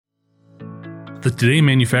The Today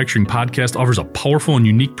Manufacturing podcast offers a powerful and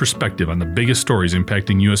unique perspective on the biggest stories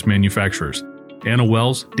impacting U.S. manufacturers. Anna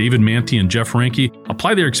Wells, David Manti, and Jeff Ranke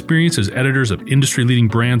apply their experience as editors of industry-leading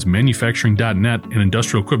brands Manufacturing.net and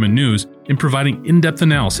Industrial Equipment News in providing in-depth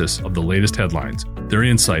analysis of the latest headlines. Their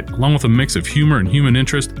insight, along with a mix of humor and human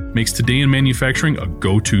interest, makes Today in Manufacturing a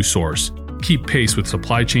go-to source. Keep pace with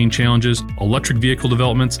supply chain challenges, electric vehicle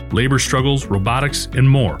developments, labor struggles, robotics, and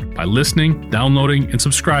more by listening, downloading, and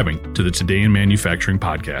subscribing to the Today in Manufacturing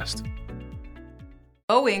podcast.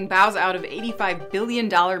 Boeing bows out of $85 billion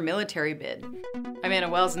military bid. I'm Anna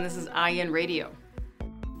Wells, and this is IEN Radio.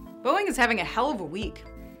 Boeing is having a hell of a week,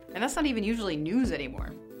 and that's not even usually news anymore.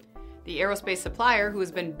 The aerospace supplier, who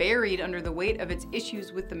has been buried under the weight of its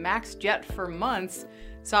issues with the MAX jet for months,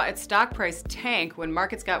 saw its stock price tank when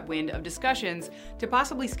markets got wind of discussions to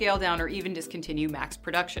possibly scale down or even discontinue MAX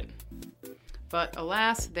production. But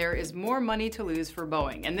alas, there is more money to lose for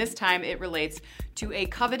Boeing, and this time it relates to a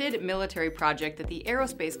coveted military project that the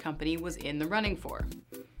aerospace company was in the running for.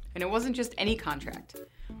 And it wasn't just any contract.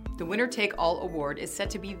 The winner-take-all award is set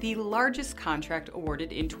to be the largest contract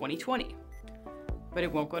awarded in 2020. But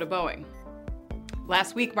it won't go to Boeing.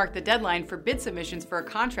 Last week marked the deadline for bid submissions for a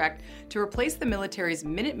contract to replace the military's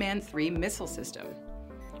Minuteman III missile system.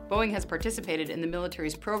 Boeing has participated in the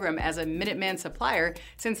military's program as a Minuteman supplier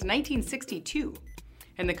since 1962,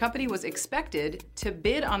 and the company was expected to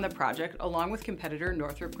bid on the project along with competitor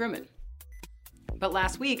Northrop Grumman. But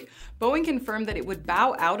last week, Boeing confirmed that it would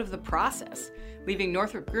bow out of the process, leaving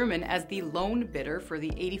Northrop Grumman as the lone bidder for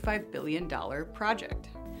the $85 billion project.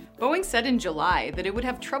 Boeing said in July that it would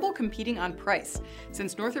have trouble competing on price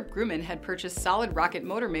since Northrop Grumman had purchased solid rocket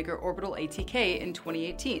motor maker Orbital ATK in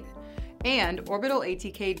 2018. And Orbital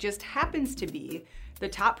ATK just happens to be the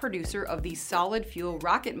top producer of the solid fuel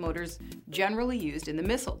rocket motors generally used in the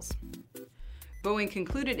missiles. Boeing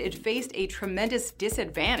concluded it faced a tremendous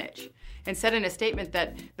disadvantage and said in a statement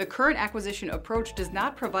that the current acquisition approach does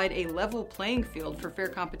not provide a level playing field for fair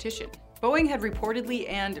competition. Boeing had reportedly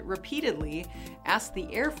and repeatedly asked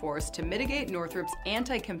the Air Force to mitigate Northrop's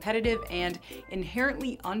anti-competitive and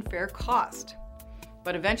inherently unfair cost.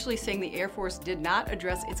 But eventually saying the Air Force did not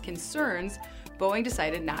address its concerns, Boeing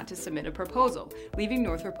decided not to submit a proposal, leaving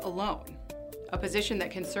Northrop alone. A position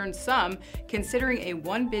that concerns some, considering a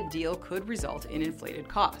one-bid deal could result in inflated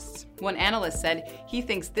costs. One analyst said he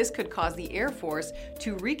thinks this could cause the Air Force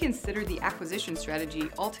to reconsider the acquisition strategy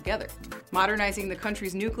altogether. Modernizing the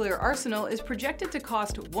country's nuclear arsenal is projected to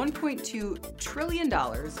cost $1.2 trillion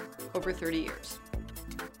over 30 years.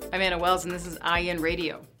 I'm Anna Wells, and this is IEN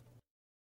Radio.